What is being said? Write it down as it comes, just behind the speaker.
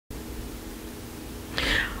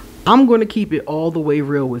I'm going to keep it all the way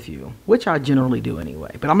real with you, which I generally do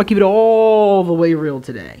anyway. But I'm going to keep it all the way real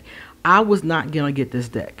today. I was not going to get this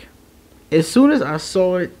deck. As soon as I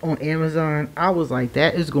saw it on Amazon, I was like,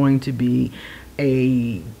 that is going to be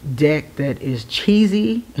a deck that is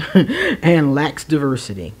cheesy and lacks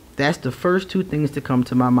diversity. That's the first two things to come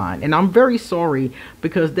to my mind. And I'm very sorry,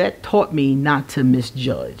 because that taught me not to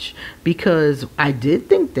misjudge. Because I did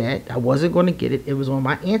think that I wasn't going to get it. It was on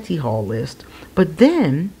my anti-haul list. But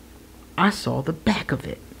then I saw the back of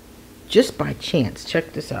it. Just by chance.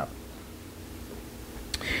 Check this out.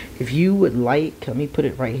 If you would like, let me put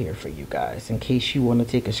it right here for you guys in case you want to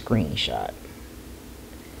take a screenshot.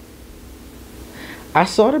 I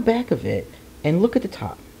saw the back of it, and look at the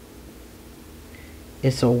top.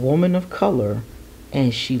 It's a woman of color,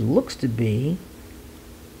 and she looks to be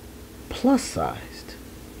plus sized.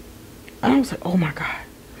 And I was like, oh my God,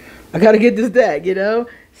 I gotta get this deck, you know?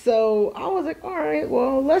 So I was like, all right,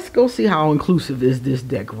 well, let's go see how inclusive is this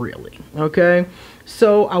deck really, okay?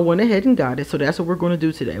 So I went ahead and got it. So that's what we're going to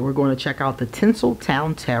do today. We're going to check out the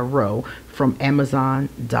Tinseltown Tarot from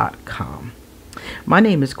Amazon.com. My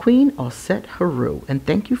name is QueenAusetHeru, and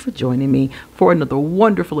thank you for joining me for another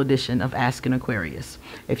wonderful edition of Ask an Aquarius.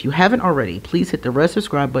 If you haven't already, please hit the red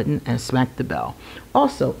subscribe button and smack the bell.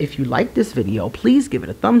 Also, if you like this video, please give it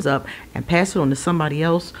a thumbs up and pass it on to somebody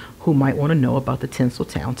else who might want to know about the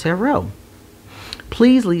Tinseltown Tarot.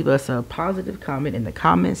 Please leave us a positive comment in the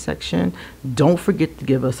comment section. Don't forget to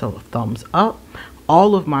give us a thumbs up.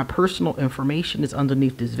 All of my personal information is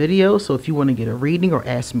underneath this video, so if you want to get a reading or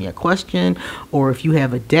ask me a question, or if you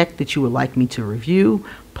have a deck that you would like me to review,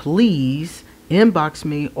 please inbox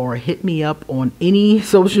me or hit me up on any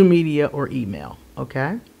social media or email,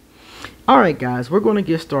 okay? All right, guys, we're going to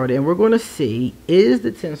get started, and we're going to see, is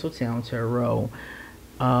the Tinseltown Tarot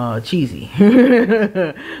cheesy?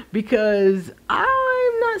 Because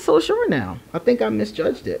I'm not so sure now. I think I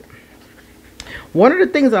misjudged it. One of the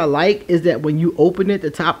things I like is that when you open it,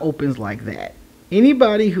 the top opens like that.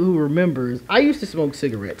 Anybody who remembers, I used to smoke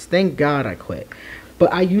cigarettes. Thank God I quit.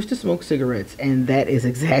 But I used to smoke cigarettes, and that is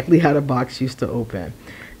exactly how the box used to open.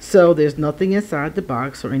 So there's nothing inside the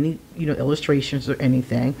box or any, illustrations or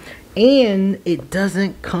anything. And it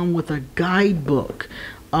doesn't come with a guidebook.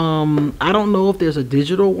 I don't know if there's a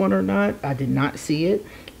digital one or not. I did not see it.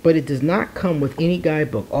 But it does not come with any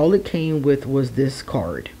guidebook. All it came with was this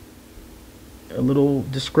card. A little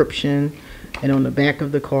description, and on the back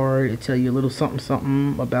of the card it tell you a little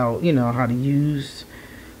something about how to use,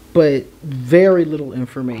 but very little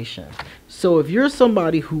information. So if you're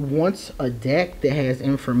somebody who wants a deck that has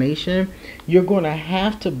information, you're going to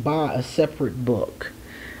have to buy a separate book.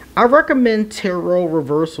 I recommend Tarot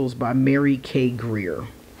Reversals by Mary K. Greer.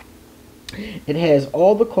 It has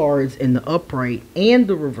all the cards in the upright and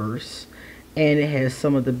the reverse, and it has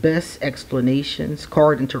some of the best explanations,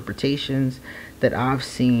 card interpretations that I've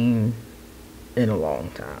seen in a long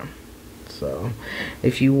time. So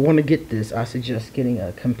if you want to get this, I suggest getting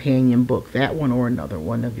a companion book, that one or another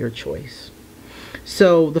one of your choice.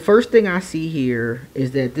 So the first thing I see here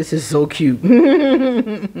is that this is so cute.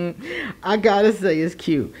 I gotta say, it's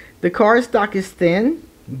cute. The card stock is thin,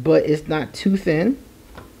 but it's not too thin.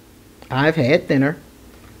 I've had thinner.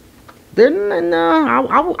 They're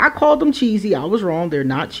no, I called them cheesy. I was wrong. They're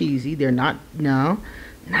not cheesy. They're not, no.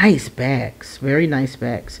 Nice backs. Very nice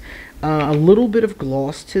backs. A little bit of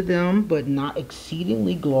gloss to them, but not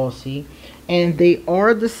exceedingly glossy. And they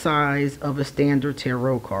are the size of a standard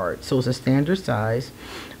tarot card. So it's a standard size.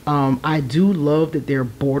 I do love that they're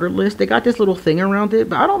borderless. They got this little thing around it,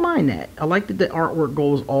 but I don't mind that. I like that the artwork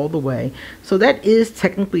goes all the way. So that is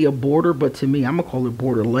technically a border, but to me, I'm going to call it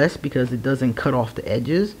borderless because it doesn't cut off the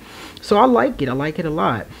edges. So I like it. I like it a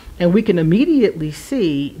lot. And we can immediately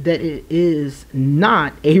see that it is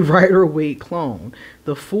not a Rider-Waite clone.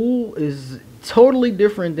 The Fool is totally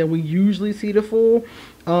different than we usually see the Fool.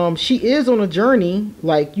 She is on a journey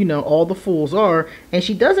like, all the Fools are. And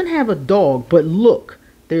she doesn't have a dog, but look.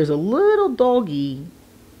 There's a little doggy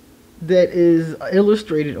that is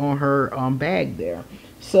illustrated on her bag there.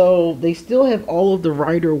 So they still have all of the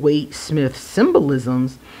Rider-Waite Smith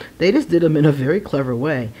symbolisms. They just did them in a very clever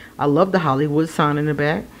way. I love the Hollywood sign in the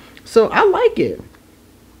back. So I like it.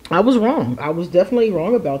 I was wrong. I was definitely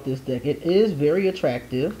wrong about this deck. It is very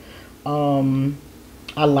attractive. I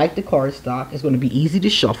like the card stock. It's going to be easy to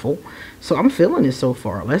shuffle. So I'm feeling it so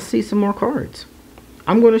far. Let's see some more cards.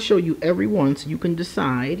 I'm going to show you every one so you can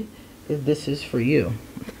decide if this is for you.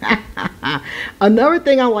 Another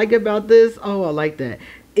thing I like about this, oh, I like that,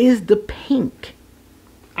 is the pink.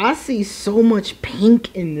 I see so much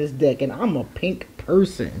pink in this deck, and I'm a pink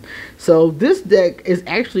person. So this deck is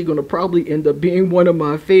actually going to probably end up being one of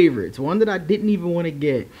my favorites. One that I didn't even want to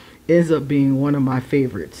get ends up being one of my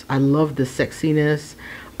favorites. I love the sexiness.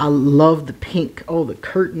 I love the pink. Oh, the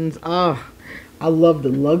curtains. Ah, I love the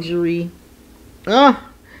luxury. Ah,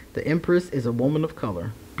 the Empress is a woman of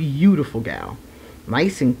color. Beautiful gal.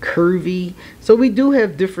 Nice and curvy. So we do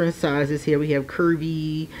have different sizes here. We have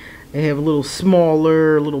curvy. They have a little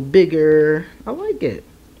smaller, a little bigger. I like it.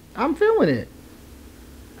 I'm feeling it.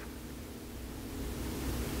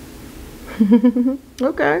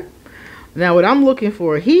 Okay. Now what I'm looking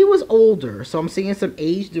for, he was older, so I'm seeing some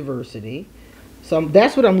age diversity. So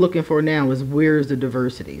that's what I'm looking for now, is where's the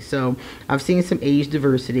diversity. So I've seen some age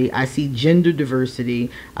diversity. I see gender diversity.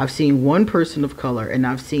 I've seen one person of color, and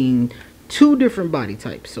I've seen 2 different body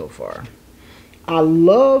types so far. I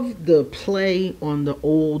love the play on the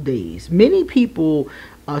old days. Many people,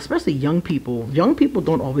 especially young people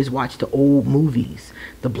don't always watch the old movies,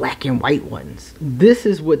 the black and white ones. This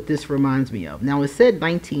is what this reminds me of. Now, it said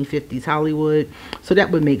 1950s Hollywood, so that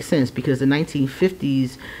would make sense, because the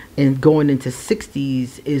 1950s and going into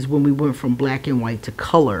 60s is when we went from black and white to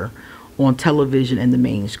color on television and the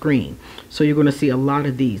main screen. So you're going to see a lot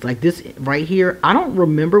of these, like this right here. I don't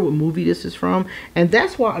remember what movie this is from, and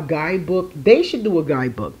that's why a guidebook, they should do a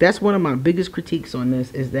guidebook. That's one of my biggest critiques on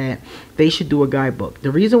this, is that they should do a guidebook.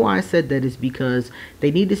 The reason why I said that is because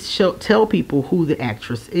they need to tell people who the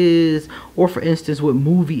actress is, or for instance what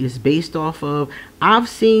movie is based off of. I've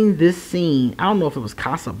seen this scene, I don't know if it was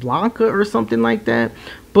Casablanca or something like that,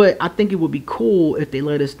 but I think it would be cool if they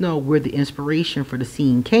let us know where the inspiration for the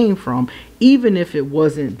scene came from, even if it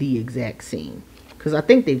wasn't the exact scene. Because I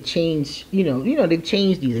think they've changed, they've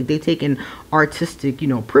changed these. They've taken artistic,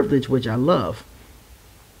 privilege, which I love.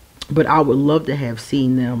 But I would love to have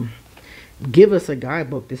seen them give us a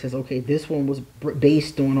guidebook that says, okay, this one was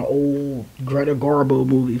based on an old Greta Garbo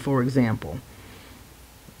movie, for example.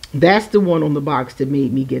 That's the one on the box that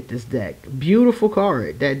made me get this deck. Beautiful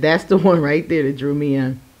card. That's the one right there that drew me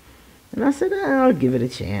in. And I said, I'll give it a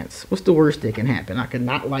chance. What's the worst that can happen? I could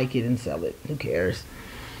not like it and sell it. Who cares?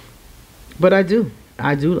 But I do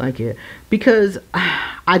like it, because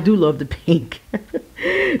I do love the pink.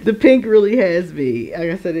 The pink really has me. Like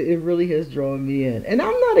I said, it really has drawn me in. And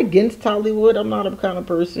I'm not against Hollywood. I'm not a kind of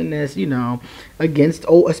person that's, against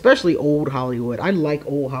especially old Hollywood. I like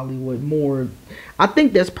old Hollywood more. I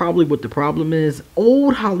think that's probably what the problem is.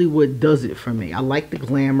 Old Hollywood does it for me. I like the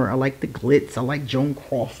glamour. I like the glitz. I like Joan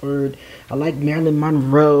Crawford. I like Marilyn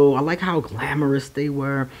Monroe. I like how glamorous they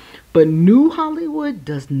were. But New Hollywood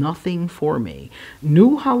does nothing for me.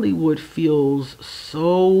 New Hollywood feels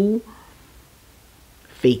so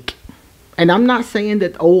fake. And I'm not saying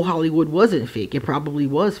that old Hollywood wasn't fake. It probably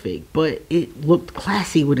was fake. But it looked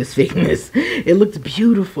classy with its fakeness. It looked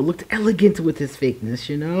beautiful. Looked elegant with its fakeness,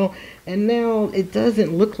 And now it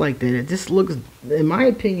doesn't look like that. It just looks, in my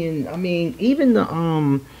opinion, I mean, even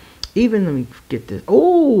let me get this.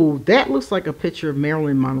 Oh, that looks like a picture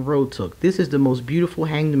Marilyn Monroe took. This is the most beautiful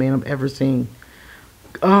hanged man I've ever seen.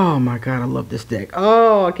 Oh my God, I love this deck.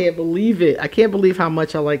 Oh, I can't believe it. I can't believe how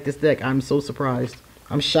much I like this deck. I'm so surprised.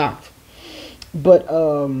 I'm shocked. But,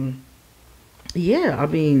 yeah, I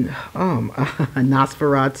mean,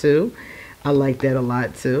 Nosferatu. I like that a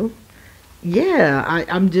lot too. Yeah,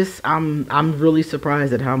 I'm really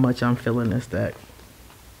surprised at how much I'm feeling this deck.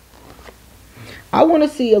 I want to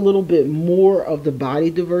see a little bit more of the body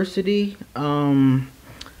diversity,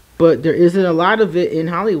 but there isn't a lot of it in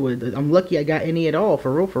Hollywood. I'm lucky I got any at all,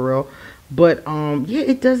 for real. But yeah,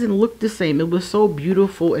 it doesn't look the same. It was so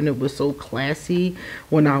beautiful and it was so classy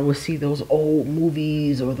when I would see those old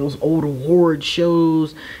movies or those old award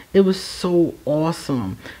shows. It was so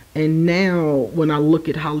awesome. And now when I look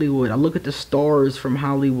at Hollywood, I look at the stars from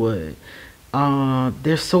Hollywood.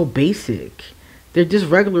 They're so basic. They're just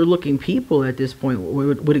regular looking people at this point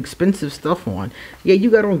with expensive stuff on. Yeah,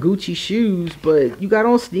 you got on Gucci shoes, but you got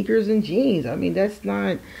on sneakers and jeans. I mean, that's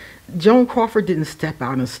not... Joan Crawford didn't step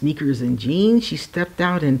out in sneakers and jeans. She stepped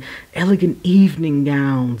out in elegant evening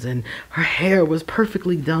gowns, and her hair was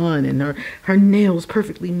perfectly done, and her nails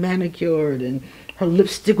perfectly manicured, and her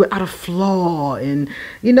lipstick without a flaw. And,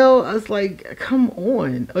 I was like, come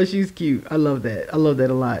on. Oh, she's cute. I love that. I love that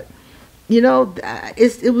a lot.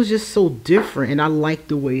 It was just so different, and I liked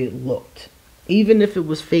the way it looked. Even if it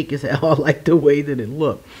was fake as hell, I liked the way that it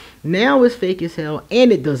looked. Now it's fake as hell,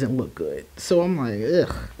 and it doesn't look good. So I'm like,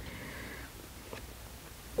 ugh.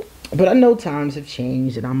 But I know times have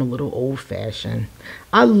changed, and I'm a little old-fashioned.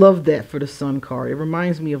 I love that for the Sun card. It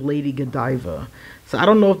reminds me of Lady Godiva. So I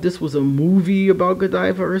don't know if this was a movie about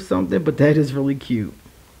Godiva or something, but that is really cute.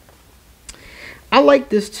 I like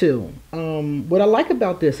this too. What I like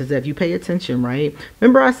about this is that if you pay attention, right?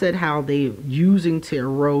 Remember I said how they using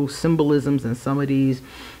tarot symbolisms in some of these,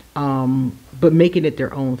 but making it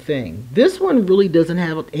their own thing. This one really doesn't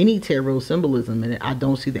have any tarot symbolism in it. I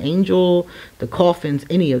don't see the angel, the coffins,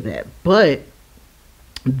 any of that. But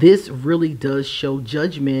this really does show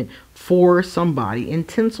judgment for somebody in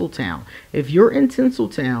Tinseltown. If you're in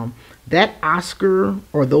Tinseltown, that Oscar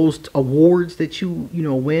or those awards that you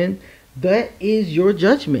win, that is your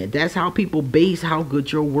judgment. That's how people base how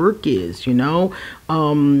good your work is, you know.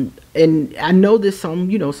 And I know that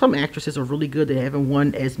some actresses are really good. They haven't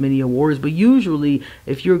won as many awards, but usually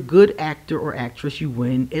if you're a good actor or actress, you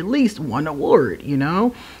win at least one award, you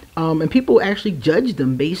know. And people actually judge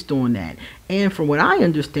them based on that. And from what I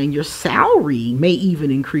understand, your salary may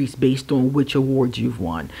even increase based on which awards you've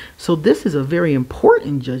won. So this is a very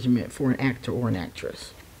important judgment for an actor or an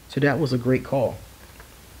actress. So that was a great call.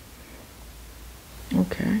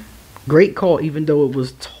 Okay. Great call, even though it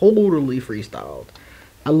was totally freestyled.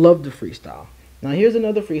 I love the freestyle. Now here's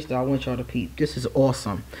another freestyle I want y'all to peep. This is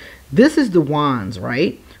awesome. This is the wands,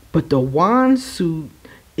 right? But the wand suit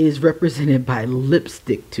is represented by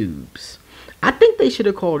lipstick tubes. I think they should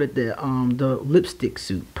have called it the lipstick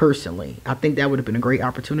suit, personally. I think that would have been a great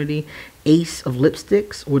opportunity. Ace of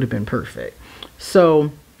lipsticks would have been perfect.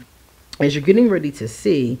 So as you're getting ready to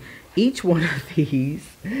see, each one of these,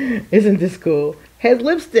 isn't this cool, has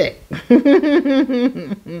lipstick.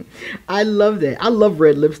 I love that. I love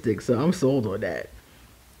red lipstick, so I'm sold on that.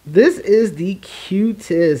 This is the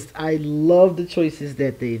cutest. I love the choices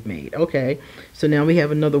that they've made. Okay, so now we have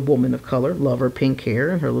another woman of color. Love her pink hair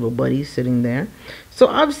and her little buddy sitting there. So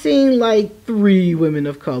I've seen like 3 women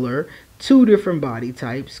of color, 2 different body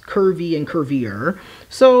types, curvy and curvier.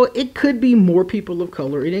 So it could be more people of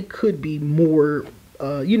color, and it could be more,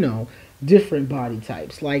 different body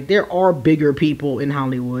types. Like there are bigger people in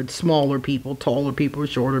Hollywood, smaller people, taller people,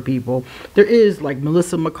 shorter people. There is like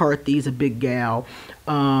Melissa McCarthy's a big gal.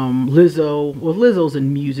 Lizzo, well, Lizzo's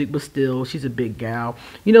in music, but still she's a big gal.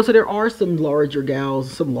 You know, so there are some larger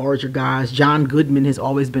gals, some larger guys. John Goodman has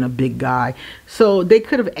always been a big guy. So they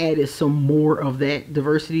could have added some more of that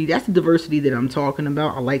diversity. That's the diversity that I'm talking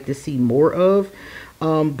about. I like to see more of.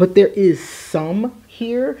 But there is some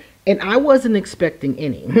here. And I wasn't expecting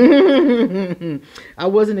any. I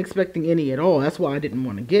wasn't expecting any at all. That's why I didn't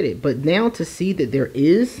want to get it. But now to see that there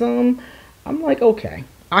is some, I'm like, okay,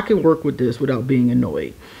 I can work with this without being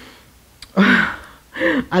annoyed.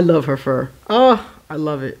 I love her fur. Oh, I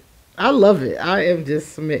love it. I love it. I am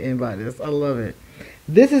just smitten by this. I love it.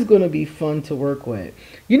 This is going to be fun to work with.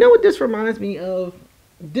 You know what this reminds me of?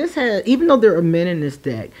 This has, even though there are men in this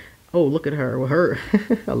deck. Oh, look at her. Well, her.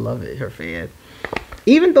 I love it. Her fan.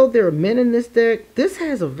 Even though there are men in this deck, this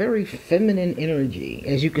has a very feminine energy.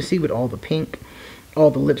 As you can see with all the pink, all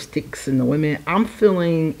the lipsticks and the women, I'm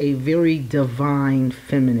feeling a very divine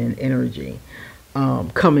feminine energy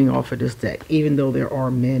coming off of this deck, even though there are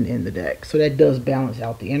men in the deck. So that does balance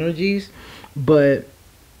out the energies, but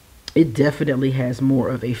it definitely has more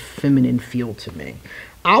of a feminine feel to me.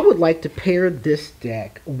 I would like to pair this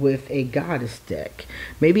deck with a goddess deck.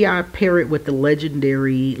 Maybe I pair it with the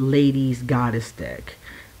legendary ladies goddess deck.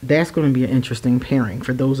 That's going to be an interesting pairing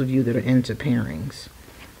for those of you that are into pairings.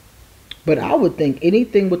 But I would think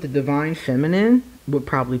anything with the divine feminine would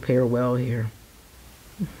probably pair well here.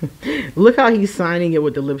 Look how he's signing it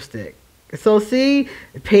with the lipstick. So see,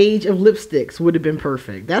 page of lipsticks would have been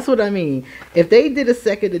perfect. That's what I mean. If they did a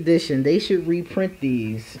second edition, they should reprint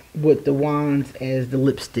these with the wands as the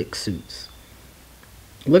lipstick suits.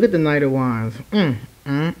 Look at the Knight of Wands.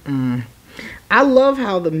 I love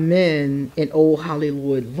how the men in old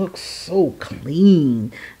Hollywood look so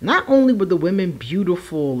clean. Not only were the women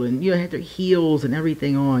beautiful and had their heels and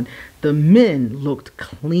everything on, the men looked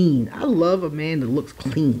clean. I love a man that looks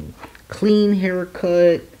clean. Clean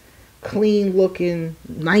haircut. Clean looking,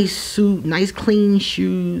 nice suit, nice clean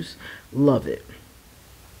shoes. Love it.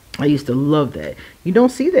 I used to love that. You don't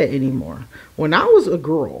see that anymore. When I was a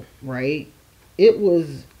girl, right, it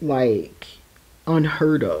was like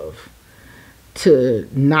unheard of to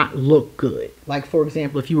not look good. Like, for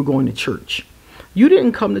example, if you were going to church, you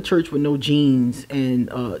didn't come to church with no jeans and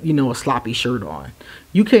a sloppy shirt on.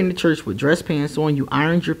 You came to church with dress pants on. You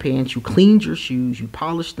ironed your pants. You cleaned your shoes. You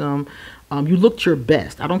polished them. You looked your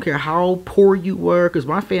best. I don't care how poor you were, because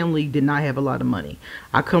my family did not have a lot of money.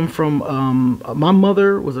 I come from, my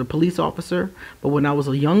mother was a police officer, but when I was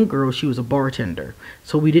a young girl, she was a bartender.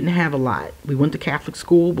 So we didn't have a lot. We went to Catholic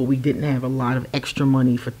school, but we didn't have a lot of extra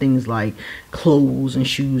money for things like clothes and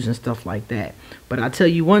shoes and stuff like that. But I tell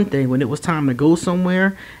you one thing, when it was time to go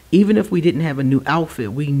somewhere, Even if we didn't have a new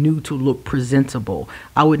outfit, we knew to look presentable.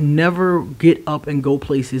 I would never get up and go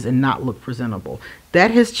places and not look presentable.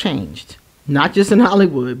 That has changed. Not just in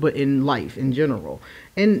Hollywood, but in life in general.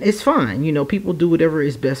 And it's fine. You know, people do whatever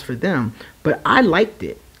is best for them. But I liked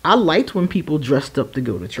it. I liked when people dressed up to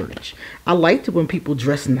go to church. I liked it when people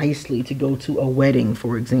dressed nicely to go to a wedding,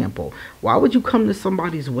 for example. Why would you come to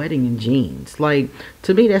somebody's wedding in jeans? Like,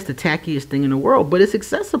 to me, that's the tackiest thing in the world. But it's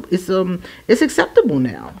accessible. It's acceptable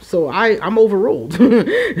now. So I'm overruled.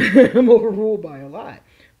 I'm overruled by a lot.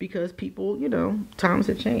 Because people, you know, times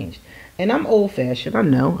have changed. And I'm old fashioned, I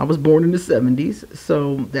know. I was born in the 70s,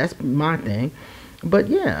 so that's my thing. But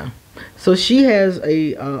yeah. So she has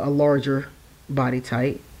a larger body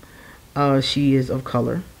type. She is of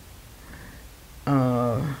color.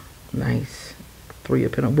 Nice. Three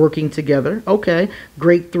of Pentacles. Working together. Okay.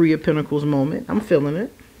 Great Three of Pentacles moment. I'm feeling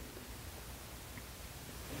it.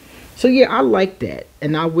 So yeah, I like that.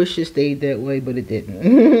 And I wish it stayed that way, but it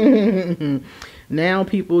didn't. Now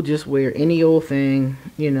people just wear any old thing,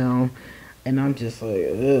 you know, and I'm just like,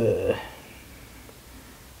 ugh.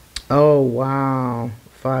 Oh, wow.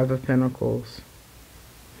 Five of Pentacles.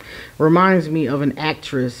 Reminds me of an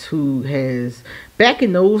actress who has, back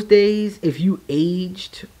in those days, if you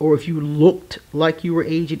aged or if you looked like you were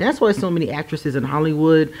aging, that's why so many actresses in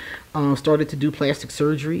Hollywood started to do plastic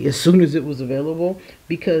surgery as soon as it was available,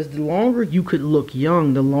 because the longer you could look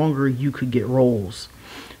young, the longer you could get roles.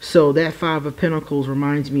 So that Five of Pentacles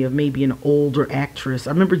reminds me of maybe an older actress. I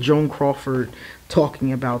remember Joan Crawford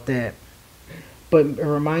talking about that. But it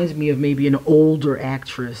reminds me of maybe an older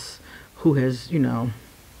actress who has, you know,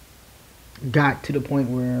 got to the point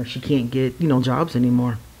where she can't get, you know, jobs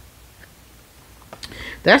anymore.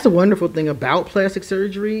 That's the wonderful thing about plastic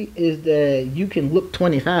surgery, is that you can look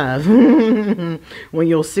 25 when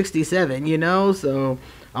you're 67, you know. So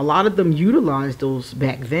a lot of them utilized those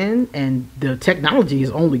back then, and the technology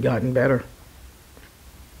has only gotten better.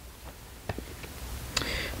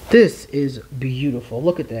 This is beautiful.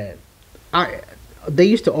 Look at that. They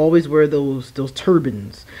used to always wear those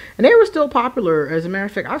turbans, and they were still popular. As a matter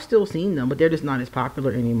of fact, I've still seen them, but they're just not as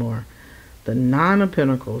popular anymore. The Nine of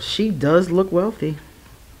Pentacles. She does look wealthy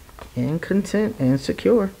and content and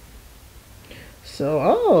secure. So,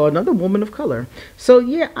 oh, another woman of color. So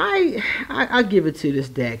yeah, I give it to this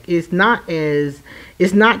deck. It's not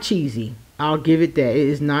cheesy. I'll give it that. It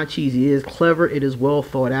is not cheesy. It is clever. It is well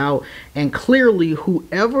thought out. And clearly,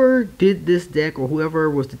 whoever did this deck, or whoever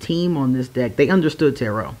was the team on this deck, they understood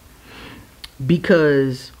tarot.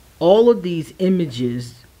 Because all of these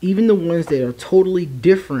images, even the ones that are totally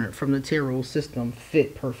different from the tarot system,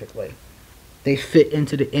 fit perfectly. They fit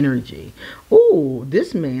into the energy. Oh,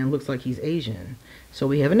 this man looks like he's Asian. So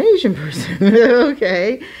we have an Asian person.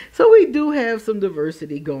 Okay. So we do have some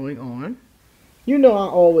diversity going on. You know, I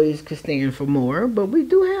always could stand for more, but we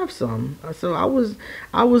do have some. So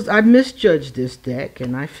I misjudged this deck,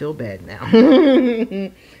 and I feel bad now.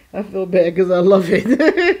 I feel bad because I love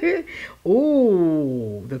it.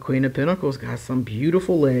 Oh, the Queen of Pentacles got some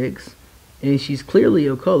beautiful legs, and she's clearly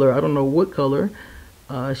a color. I don't know what color.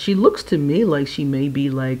 She looks to me like she may be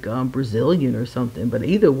like Brazilian or something, but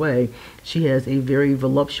either way, she has a very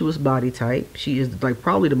voluptuous body type. She is like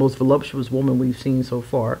probably the most voluptuous woman we've seen so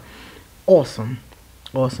far. Awesome.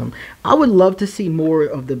 Awesome. I would love to see more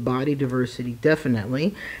of the body diversity,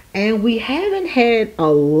 definitely. And we haven't had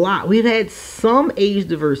a lot. We've had some age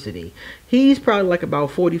diversity. He's probably like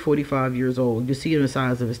about 40, 45 years old. You see the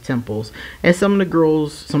size of his temples. And some of the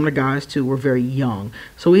girls, some of the guys too, were very young.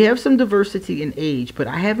 So we have some diversity in age, but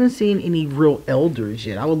I haven't seen any real elders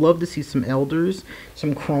yet. I would love to see some elders,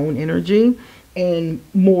 some crone energy, and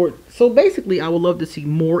more. So basically, I would love to see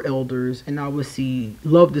more elders, and I would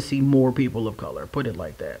love to see more people of color. Put it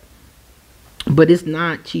like that. But it's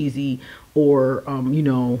not cheesy or you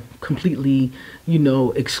know, completely, you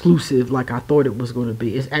know, exclusive like I thought it was going to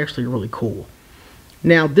be. It's actually really cool.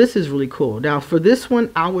 Now this is really cool. Now for this one,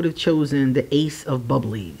 I would have chosen the Ace of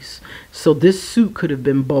Bubblies. So this suit could have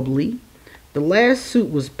been bubbly. The last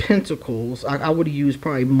suit was Pentacles. I would have used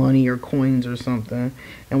probably money or coins or something.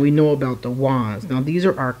 And we know about the Wands. Now these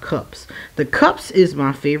are our Cups. The Cups is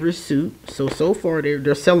my favorite suit. So far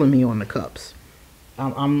they're selling me on the Cups.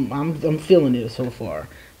 I'm feeling it so far.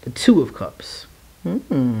 The Two of Cups.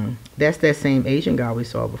 That's that same Asian guy we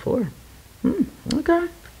saw before. Okay.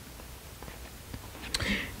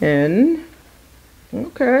 And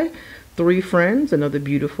okay, Three Friends, another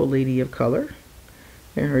beautiful lady of color.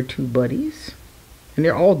 And her two buddies, and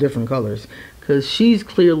they're all different colors, because she's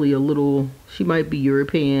clearly a little, she might be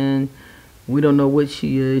European, We don't know what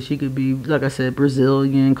she is. She could be, like I said,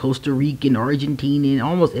 Brazilian, Costa Rican, Argentinian,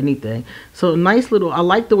 almost anything. So nice little, I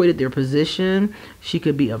like the way that they're positioned. She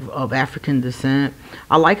could be of African descent.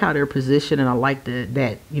 I like how they're positioned, and I like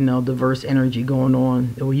that, you know, diverse energy going on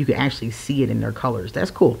where you can actually see it in their colors.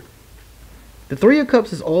 That's cool. The Three of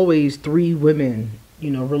Cups is always three women, you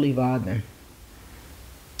know, really vibing.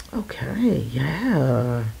 Okay,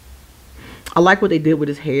 yeah. I like what they did with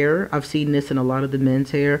his hair. I've seen this in a lot of the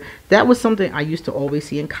men's hair. That was something I used to always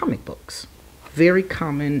see in comic books. Very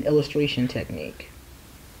common illustration technique.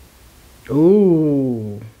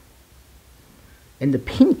 Ooh. And the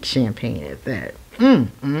pink champagne at that.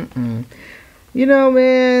 You know,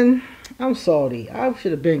 man, I'm salty. I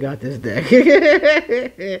should have been got this deck.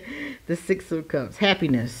 The Six of Cups.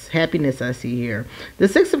 Happiness. Happiness I see here. The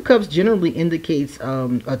Six of Cups generally indicates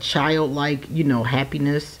a childlike, you know,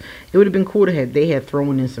 happiness. It would have been cool to have they had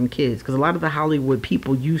thrown in some kids. Because a lot of the Hollywood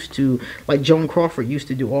people used to, like Joan Crawford used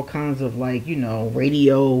to do all kinds of, like, you know,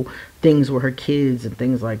 radio things with her kids and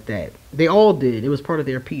things like that. They all did. It was part of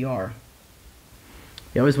their PR.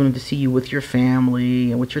 They always wanted to see you with your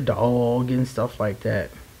family and with your dog and stuff like that.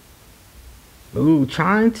 Ooh,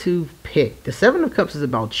 trying to pick. The Seven of Cups is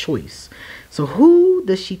about choice. So who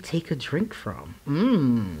does she take a drink from?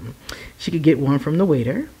 She could get one from the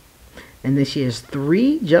waiter. And then she has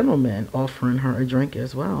three gentlemen offering her a drink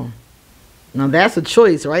as well. Now that's a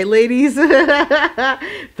choice, right, ladies?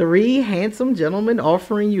 Three handsome gentlemen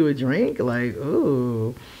offering you a drink. Like,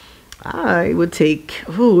 ooh. I would take,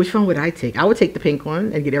 ooh, which one would I take? I would take the pink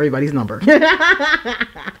one and get everybody's number.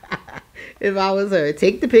 If I was her,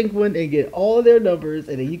 take the pink one and get all of their numbers,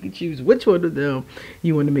 and then you can choose which one of them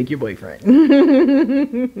you want to make your boyfriend.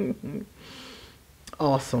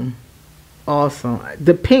 Awesome. Awesome.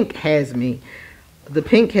 The pink has me. The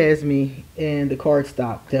pink has me, and the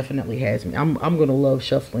cardstock definitely has me. I'm going to love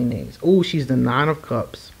shuffling these. Ooh, she's the Nine of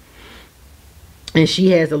Cups. And she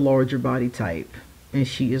has a larger body type. And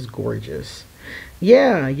she is gorgeous.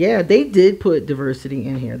 Yeah, they did put diversity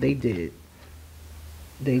in here. They did.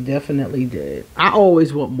 They definitely did. I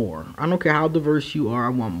always want more. I don't care how diverse you are. I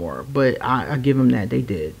want more. But I give them that. They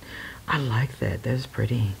did. I like that. That's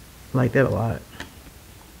pretty. I like that a lot.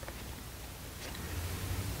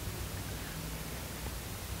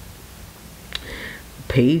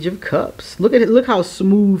 Page of Cups. Look at it. Look how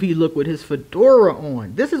smooth he looked with his fedora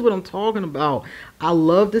on. This is what I'm talking about. I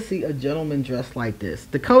love to see a gentleman dressed like this.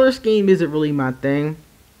 The color scheme isn't really my thing.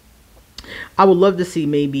 I would love to see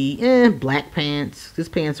maybe black pants. His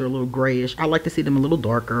pants are a little grayish. I like to see them a little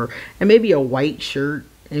darker, and maybe a white shirt,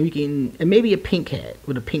 and maybe a pink hat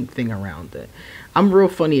with a pink thing around it. I'm real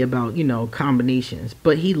funny about, you know, combinations,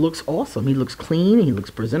 but he looks awesome. He looks clean. He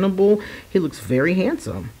looks presentable. He looks very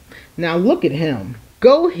handsome. Now look at him.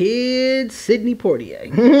 Go ahead, Sidney Poitier.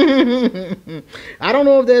 I don't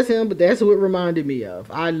know if that's him, but that's what it reminded me of.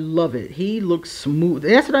 I love it. He looks smooth.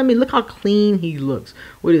 That's what I mean. Look how clean he looks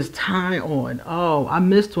with his tie on. Oh, I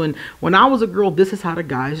missed when I was a girl, this is how the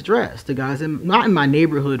guys dressed. The guys, not in my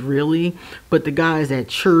neighborhood really, but the guys at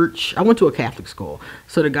church. I went to a Catholic school.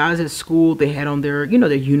 So the guys at school, they had on their, you know,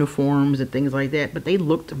 their uniforms and things like that. But they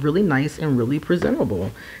looked really nice and really presentable.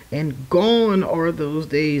 And gone are those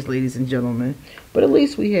days, ladies and gentlemen. But at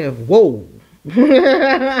least we have, whoa.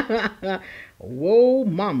 Whoa,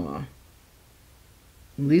 mama.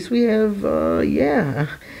 At least we have, yeah.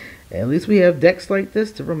 At least we have decks like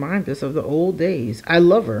this to remind us of the old days. I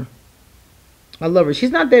love her. I love her.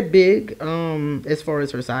 She's not that big, as far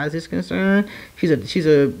as her size is concerned. She's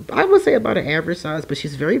a, I would say about an average size, but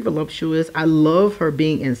she's very voluptuous. I love her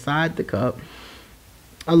being inside the cup.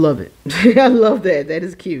 I love it. I love that. That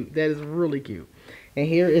is cute. That is really cute. And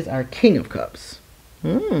here is our King of Cups.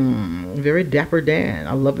 Very dapper Dan.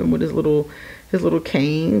 I love him with his little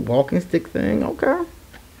cane, walking stick thing. Okay.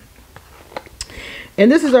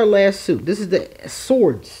 And this is our last suit. This is the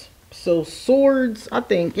swords. So swords, I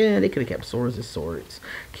think, yeah, they could have kept swords as swords.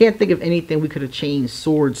 Can't think of anything we could have changed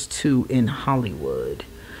swords to in Hollywood.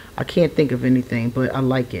 I can't think of anything, but I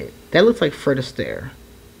like it. That looks like Fred Astaire.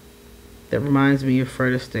 That reminds me of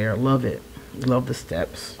Fred Astaire. Love it. Love the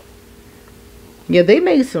steps. Yeah, they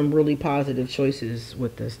made some really positive choices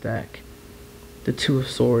with this deck. The Two of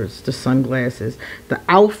Swords, the sunglasses, the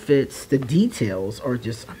outfits, the details are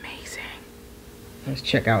just amazing. Let's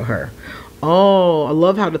check out her. Oh, I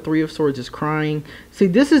love how the Three of Swords is crying. See,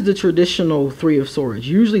 this is the traditional Three of Swords.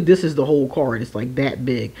 Usually this is the whole card. It's like that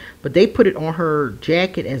big. But they put it on her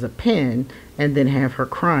jacket as a pin and then have her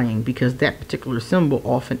crying because that particular symbol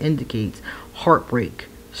often indicates heartbreak,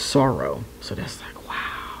 sorrow. So that's like,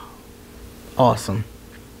 wow. Awesome.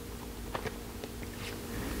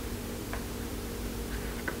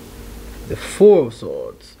 The Four of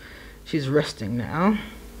Swords. She's resting now.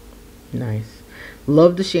 Nice.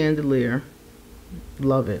 Love the chandelier.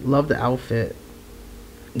 Love it. Love the outfit.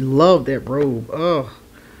 Love that robe. Oh,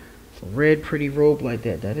 red pretty robe like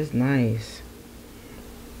that. That is nice.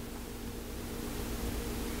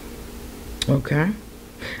 Okay.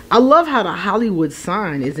 I love how the Hollywood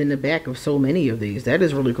sign is in the back of so many of these. That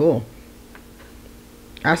is really cool.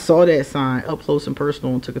 I saw that sign up close and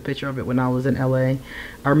personal and took a picture of it when I was in LA.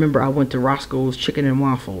 I remember I went to Roscoe's Chicken and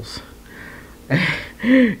Waffles.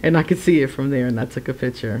 And I could see it from there, and I took a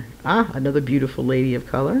picture. Ah, another beautiful lady of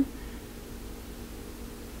color.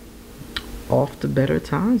 Off to better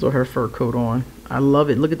times with her fur coat on. I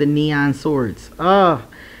love it. Look at the neon swords. Ah,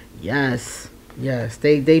 yes. Yes,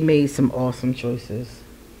 they made some awesome choices.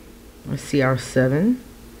 Let's see our 7.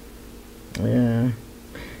 Yeah.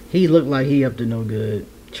 He looked like he up to no good.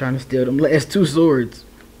 Trying to steal them last 2 swords.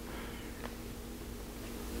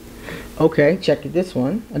 Okay, check it, this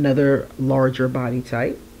one. Another larger body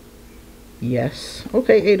type. Yes.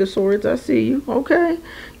 Okay, 8 of Swords, I see you. Okay.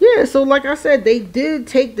 Yeah, so like I said, they did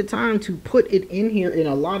take the time to put it in here in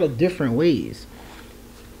a lot of different ways.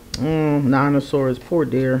 9 of Swords, poor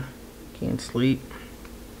dear. Can't sleep.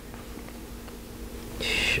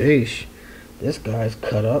 Sheesh. This guy's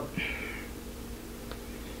cut up.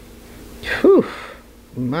 Whew.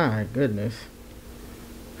 My goodness.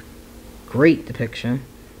 Great depiction.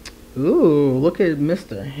 Ooh, look at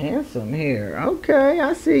Mr. Handsome here. Okay,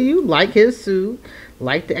 I see you. Like his suit.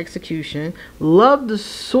 Like the execution. Love the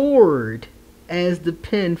sword as the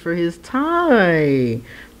pin for his tie.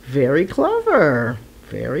 Very clever.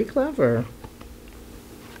 Very clever.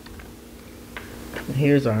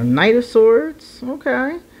 Here's our Knight of Swords.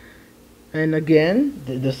 Okay. And again,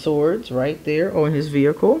 the swords right there on his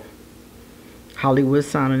vehicle. Hollywood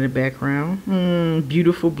sign in the background.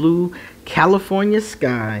 Beautiful blue California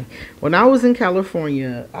sky. When I was in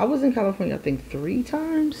California, I think 3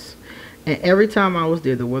 times. And every time I was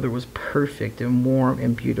there, the weather was perfect and warm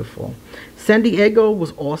and beautiful. San Diego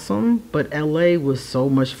was awesome, but LA was so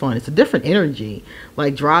much fun. It's a different energy.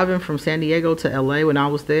 Like driving from San Diego to LA when I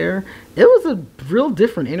was there, it was a real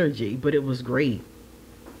different energy, but it was great.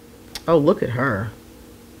 Oh, look at her.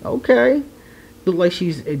 Okay. Look like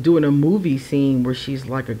she's doing a movie scene where she's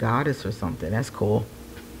like a goddess or something. That's cool.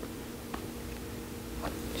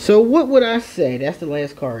 So what would I say? That's the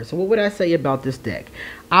last card. So what would I say about this deck?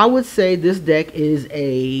 I would say this deck is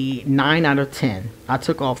a 9 out of 10. I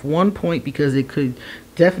took off 1 point because it could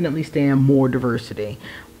definitely stand more diversity.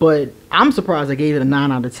 But I'm surprised I gave it a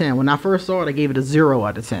 9 out of 10. When I first saw it, I gave it a 0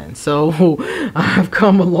 out of 10. So I've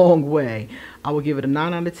come a long way. I would give it a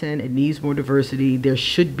 9 out of 10. It needs more diversity. There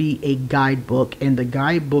should be a guidebook, and the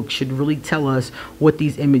guidebook should really tell us what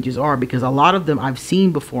these images are, because a lot of them I've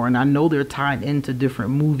seen before, and I know they're tied into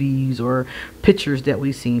different movies or pictures that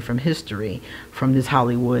we've seen from history, from this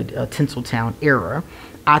Hollywood Tinseltown era.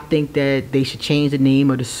 I think that they should change the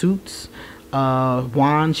name of the suits.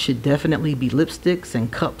 Wands should definitely be lipsticks,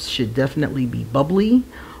 and cups should definitely be bubbly,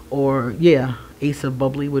 or yeah, Ace of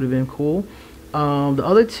Bubbly would have been cool. The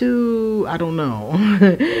other 2, I don't know.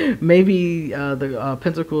 Maybe the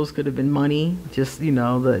Pentacles could have been money, just, you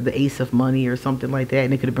know, the Ace of Money or something like that,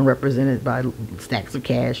 and it could have been represented by stacks of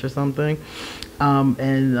cash or something.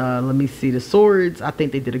 Let me see, the swords, I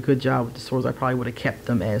think they did a good job with the swords. I probably would have kept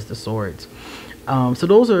them as the swords. So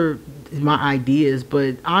those are my ideas,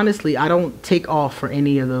 but honestly, I don't take off for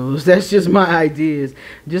any of those. That's just my ideas.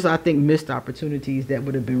 Just, I think, missed opportunities that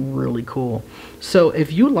would have been really cool. So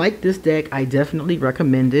if you like this deck, I definitely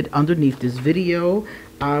recommend it. Underneath this video,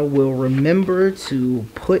 I will remember to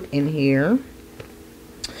put in here,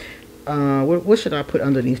 what should I put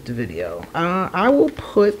underneath the video? I will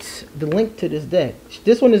put the link to this deck.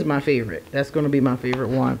 This one is my favorite. That's going to be my favorite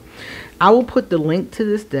one. I will put the link to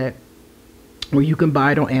this deck where you can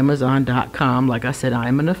buy it on Amazon.com. Like I said, I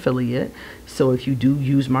am an affiliate. So if you do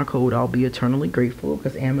use my code, I'll be eternally grateful,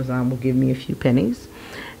 because Amazon will give me a few pennies.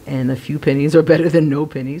 And a few pennies are better than no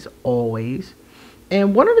pennies, always.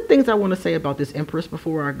 And one of the things I want to say about this Empress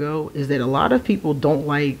before I go is that a lot of people don't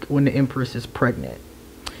like when the Empress is pregnant.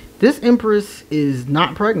 This Empress is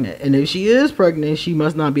not pregnant. And if she is pregnant, she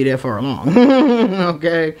must not be that far along.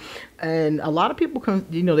 Okay? And a lot of people,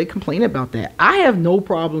 they complain about that. I have no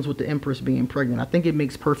problems with the Empress being pregnant. I think it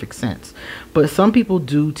makes perfect sense. But some people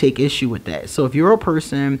do take issue with that. So if you're a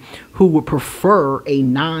person who would prefer a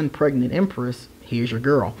non-pregnant Empress, here's your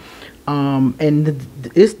girl. And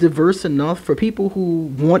it's diverse enough for people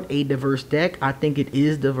who want a diverse deck. I think it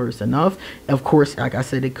is diverse enough. Of course, like I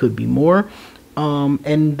said, it could be more.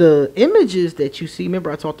 And the images that you see,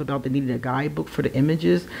 remember I talked about the needing a guidebook for the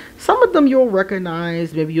images. Some of them you'll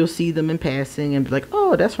recognize, maybe you'll see them in passing and be like,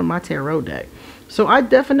 oh, that's from my tarot deck. So I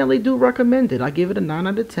definitely do recommend it. I give it a 9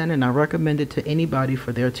 out of 10, and I recommend it to anybody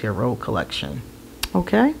for their tarot collection.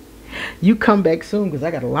 Okay? You come back soon because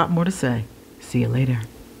I got a lot more to say. See you later.